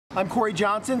I'm Corey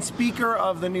Johnson, Speaker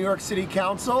of the New York City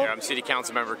Council. Yeah, I'm City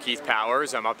Council Member Keith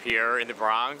Powers. I'm up here in the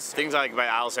Bronx. Things I like about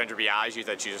Alessandra Biaggi is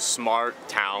that she's a smart,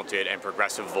 talented, and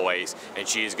progressive voice, and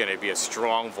she's going to be a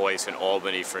strong voice in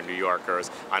Albany for New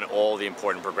Yorkers on all the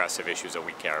important progressive issues that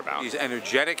we care about. She's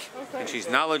energetic, and she's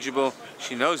knowledgeable.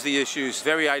 She knows the issues,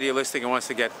 very idealistic, and wants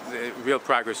to get real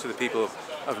progress to the people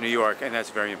of New York, and that's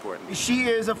very important. She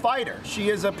is a fighter. She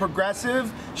is a progressive.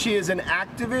 She is an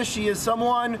activist. She is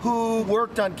someone who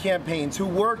worked on campaigns, who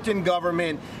worked in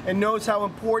government, and knows how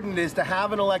important it is to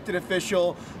have an elected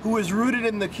official who is rooted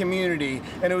in the community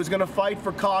and who is going to fight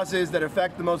for causes that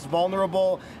affect the most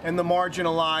vulnerable and the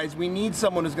marginalized. We need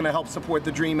someone who's going to help support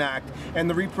the DREAM Act and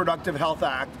the Reproductive Health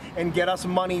Act and get us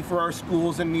money for our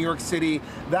schools in New York City.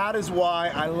 That is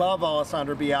why I love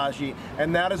Alessandra Biaggi,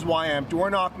 and that is why I'm door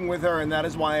knocking with her, and that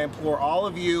is why I implore all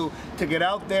of you to get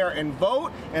out there and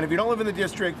vote. And if you don't live in the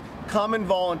district, come and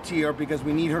volunteer, because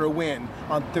we need her to win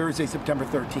on Thursday, September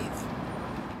 13th.